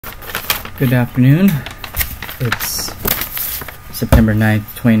Good afternoon. It's September 9th,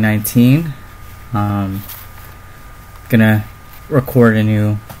 2019. Gonna record a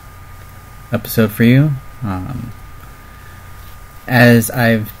new episode for you. As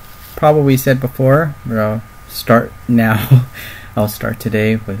I've probably said before, I'll start now. I'll start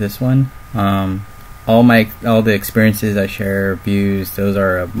today with this one. All the experiences I share, views, those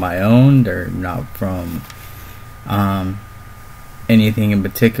are of my own. They're not from anything in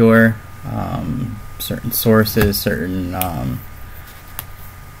particular. Certain sources, certain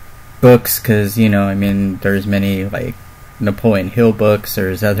books, because there's many like Napoleon Hill books.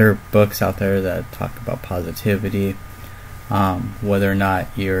 There's other books out there that talk about positivity. Whether or not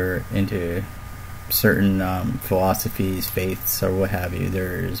you're into certain philosophies, faiths, or what have you,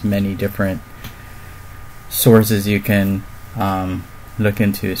 there's many different sources you can look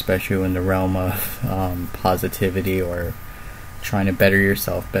into, especially in the realm of positivity or trying to better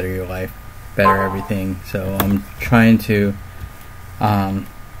yourself, better your life, better everything. So I'm trying to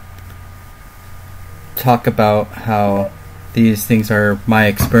talk about how these things are my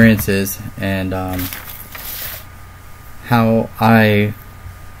experiences and how I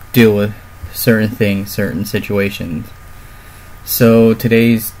deal with certain things, certain situations. So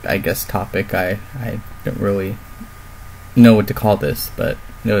today's, I guess, topic, I don't really know what to call this, but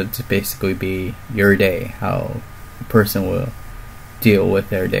it would basically be your day, how a person will deal with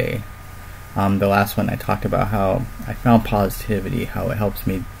their day. The last one I talked about how I found positivity, how it helps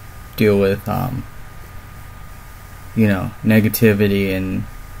me deal with negativity and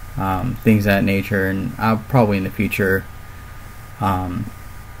things of that nature, and I'll probably in the future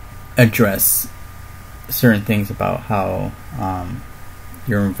address certain things about how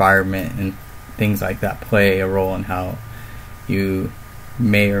your environment and things like that play a role in how you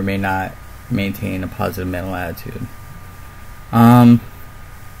may or may not maintain a positive mental attitude.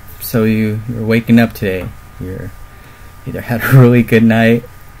 So you're waking up today, you're either had a really good night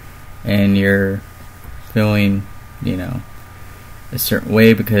and you're feeling a certain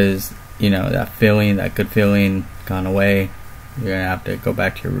way because that feeling, that good feeling, gone away. You're gonna have to go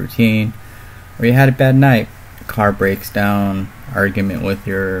back to your routine, or you had a bad night, car breaks down, argument with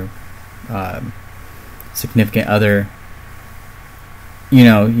your significant other.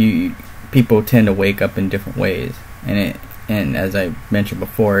 People tend to wake up in different ways, and as I mentioned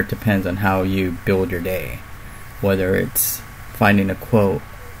before, it depends on how you build your day. Whether it's finding a quote,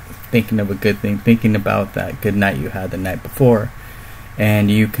 thinking of a good thing, thinking about that good night you had the night before,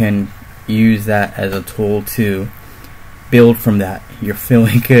 and you can use that as a tool to build from that. You're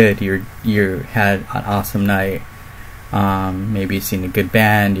feeling good, you had an awesome night, maybe you've seen a good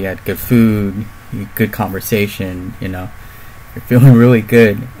band, you had good food, good conversation, you're feeling really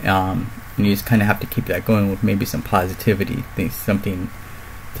good, and you just kind of have to keep that going with maybe some positivity, something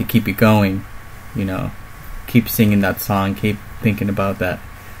to keep you going. Keep singing that song, keep thinking about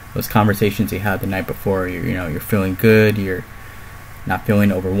those conversations you had the night before. You're feeling good, you're not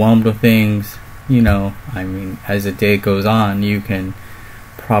feeling overwhelmed with things. As the day goes on, you can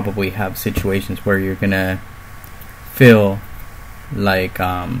probably have situations where you're gonna feel like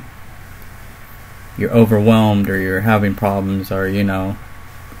you're overwhelmed, or you're having problems, or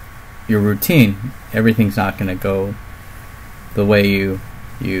your routine, everything's not gonna go the way you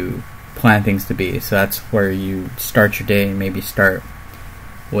plan things to be. So that's where you start your day, and maybe start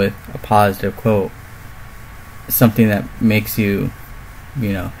with a positive quote, something that makes you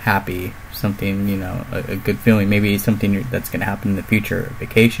happy, something, a good feeling, maybe something that's going to happen in the future, a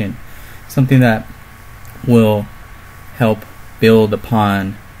vacation, something that will help build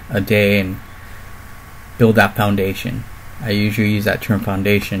upon a day and build that foundation. I usually use that term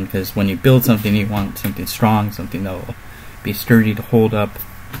foundation because when you build something, you want something strong, something that will be sturdy to hold up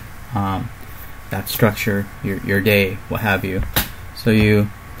that structure, your day, what have you. So you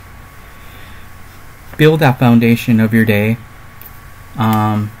build that foundation of your day.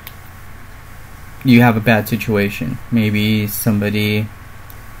 You have a bad situation. Maybe somebody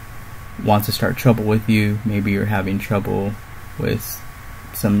wants to start trouble with you. Maybe you're having trouble with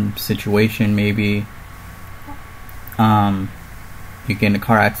some situation. Maybe you get in a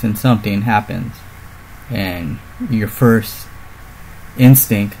car accident, something happens, and your first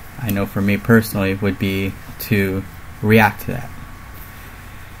instinct, I know for me personally, would be to react to that.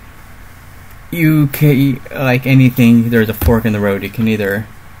 You can, like anything, there's a fork in the road. You can either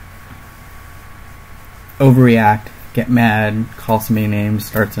overreact, get mad, call somebody names,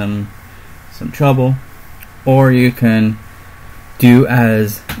 start some trouble, or you can do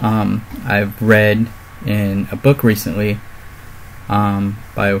as I've read in a book recently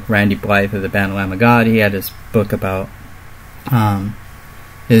by Randy Blythe of the band Lamb of God. He had this book about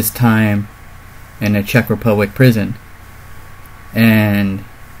his time in a Czech Republic prison. And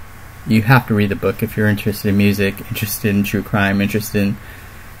you have to read the book if you're interested in music, interested in true crime, interested in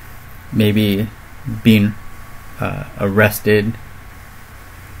maybe being arrested.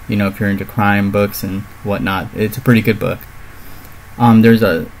 You know, if you're into crime books and whatnot, it's a pretty good book. There's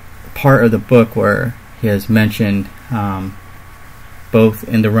a part of the book where he has mentioned both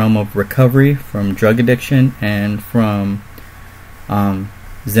in the realm of recovery from drug addiction and from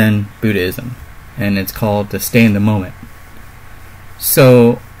Zen Buddhism, and it's called to stay in the moment.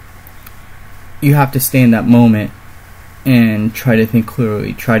 So you have to stay in that moment and try to think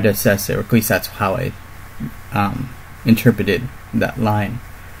clearly, try to assess it, or at least that's how I interpreted that line,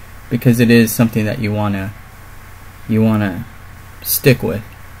 because it is something that you wanna stick with.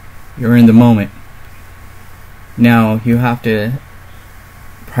 You're in the moment. Now you have to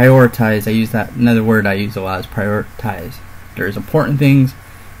prioritize. I use that, another word I use a lot is prioritize. There's important things,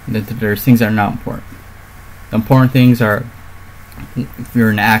 and there's things that are not important. The important things are, if you're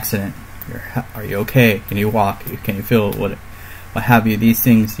in an accident, are you okay? Can you walk? Can you feel what have you? These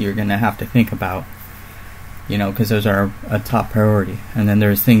things you're gonna have to think about, you know, because those are a top priority. And then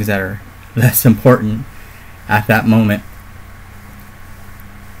there's things that are less important at that moment.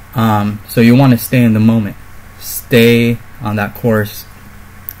 So you want to stay in the moment, stay on that course,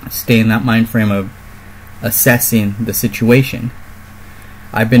 stay in that mind frame of assessing the situation.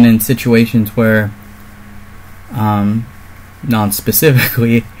 I've been in situations where,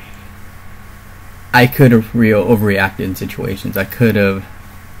 non-specifically, I could have overreacted in situations. I could have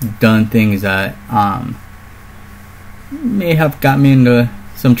done things that may have got me into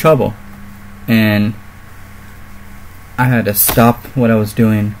some trouble, and I had to stop what I was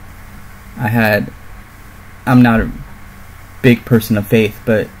doing. I'm not a big person of faith,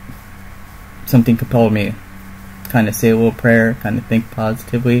 but something compelled me to kind of say a little prayer, kind of think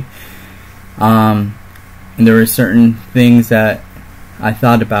positively. And there were certain things that I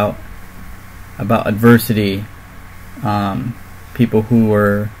thought about adversity, people who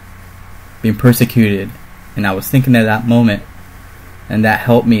were being persecuted, and I was thinking at that moment, and that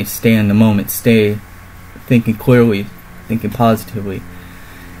helped me stay in the moment, stay thinking clearly, thinking positively,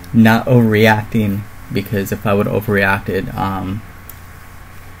 not overreacting, because if I would have overreacted,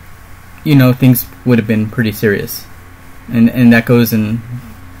 you know, things would have been pretty serious. And that goes in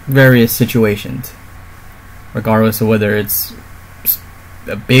various situations, regardless of whether it's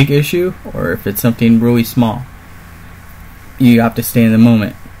a big issue or if it's something really small. You have to stay in the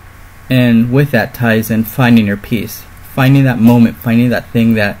moment. And with that ties in finding your peace, finding that moment, finding that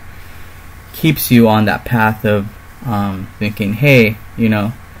thing that keeps you on that path of thinking, hey, you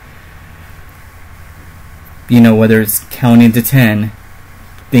know, whether it's counting to 10,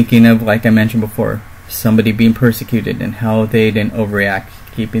 thinking of, like I mentioned before, somebody being persecuted and how they didn't overreact,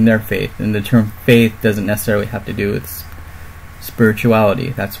 keeping their faith. And the term faith doesn't necessarily have to do with spirituality.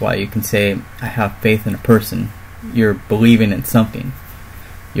 That's why you can say, I have faith in a person. You're believing in something.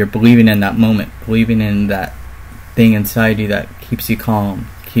 You're believing in that moment, believing in that thing inside you that keeps you calm,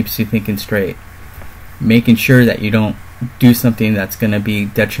 keeps you thinking straight, making sure that you don't do something that's going to be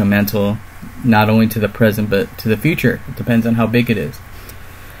detrimental, not only to the present but to the future. It depends on how big it is.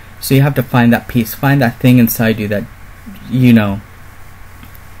 So you have to find that peace, find that thing inside you that, you know,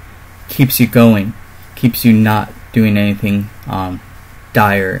 keeps you going, keeps you not doing anything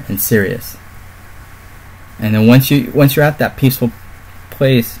dire and serious. And then once you're at that peaceful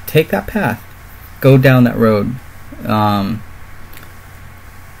place, take that path, go down that road,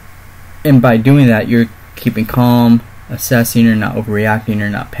 and by doing that, you're keeping calm, assessing, you're not overreacting, you're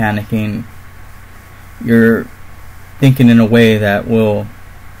not panicking, you're thinking in a way that will,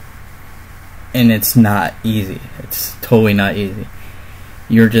 and it's not easy, it's totally not easy.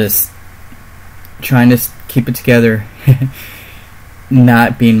 You're just trying to keep it together,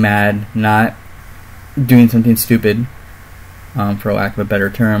 not being mad, not doing something stupid, for lack of a better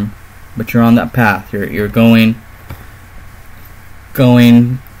term, but you're on that path. You're going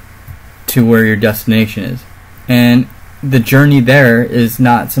to where your destination is, and the journey there is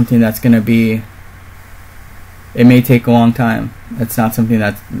not something that's going to be. It may take a long time. It's not something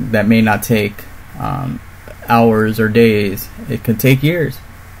that may not take hours or days. It could take years.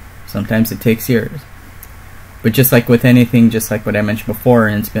 Sometimes it takes years. But just like with anything, just like what I mentioned before,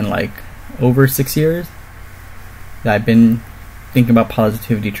 and it's been like over 6 years that I've been thinking about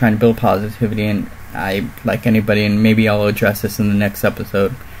positivity, trying to build positivity, and I, like anybody, and maybe I'll address this in the next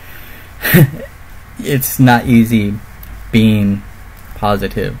episode, it's not easy being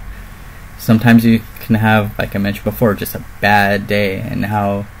positive. Sometimes you can have, like I mentioned before, just a bad day, and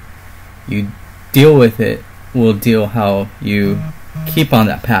how you deal with it will deal how you keep on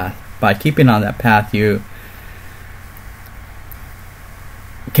that path. by keeping on that path, you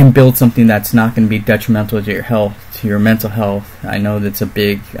can build something that's not going to be detrimental to your health, to your mental health. I know that's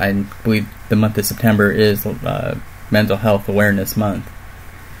I believe the month of September is Mental Health Awareness Month.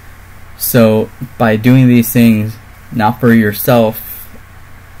 So by doing these things, not for yourself,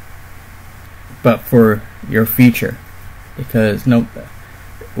 but for your future, because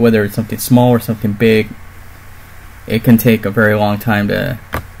whether it's something small or something big, it can take a very long time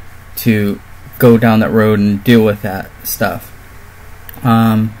to go down that road and deal with that stuff.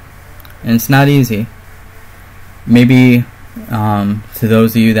 And it's not easy. Maybe to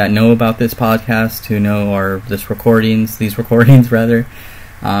those of you that know about this podcast, who know these recordings rather,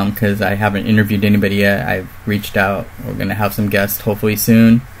 because I haven't interviewed anybody yet. I've reached out. We're going to have some guests hopefully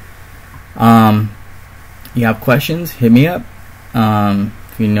soon. You have questions, hit me up.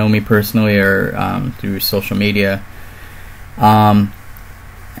 If you know me personally or through social media,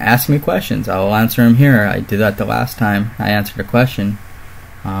 ask me questions. I'll answer them here. I did that the last time. I answered a question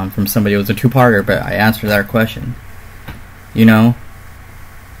from somebody. It was a two-parter, but I answered that question.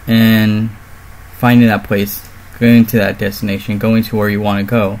 And finding that place, going to that destination, going to where you want to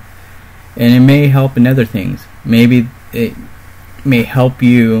go. And it may help in other things. Maybe it may help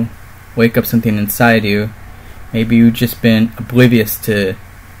you wake up something inside you. Maybe you've just been oblivious to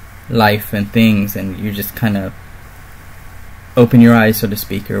life and things, and you just kind of open your eyes, so to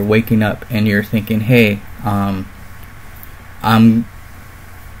speak. You're waking up and you're thinking, hey,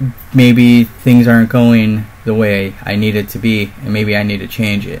 maybe things aren't going the way I need it to be, and maybe I need to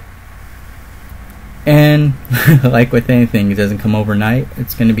change it. And like with anything, it doesn't come overnight.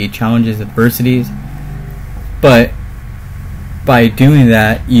 It's going to be challenges, adversities, but by doing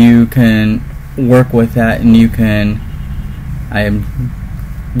that, you can work with that, and you can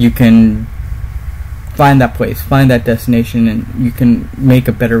find that place, find that destination, and you can make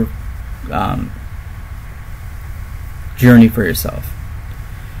a better journey for yourself.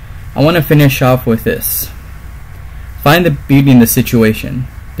 I want to finish off with this. Find the beauty in the situation.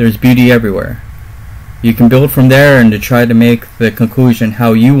 There's beauty everywhere. You can build from there and to try to make the conclusion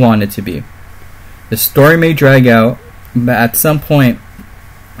how you want it to be. The story may drag out, but at some point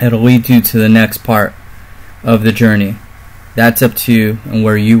it'll lead you to the next part of the journey. That's up to you and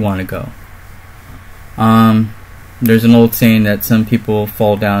where you want to go. There's an old saying that some people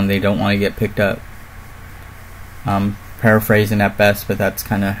fall down, they don't want to get picked up. Paraphrasing at best, but that's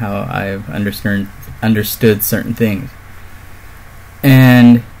kind of how I've understood certain things.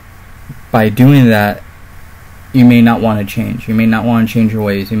 And by doing that, you may not want to change. You may not want to change your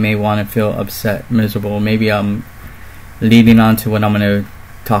ways. You may want to feel upset, miserable. Maybe I'm leading on to what I'm going to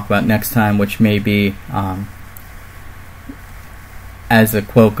talk about next time, which may be, as the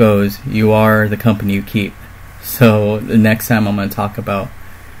quote goes, you are the company you keep. So the next time I'm going to talk about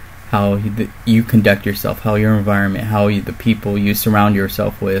how you conduct yourself, how your environment, how the people you surround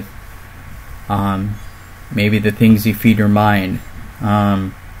yourself with, maybe the things you feed your mind,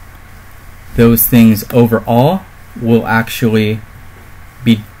 those things overall will actually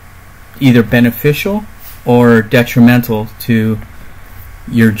be either beneficial or detrimental to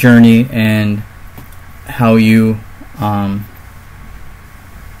your journey and how you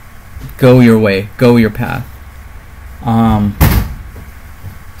go your way, go your path.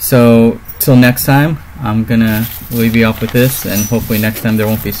 So till next time, I'm gonna leave you off with this, and hopefully next time there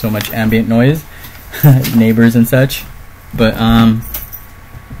won't be so much ambient noise, neighbors and such. But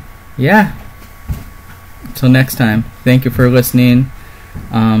yeah, till next time, thank you for listening.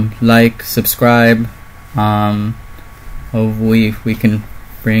 Like, subscribe. Hopefully we can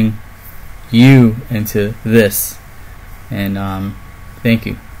bring you into this, and thank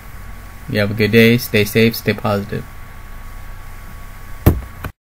you. You have a good day. Stay safe, stay positive.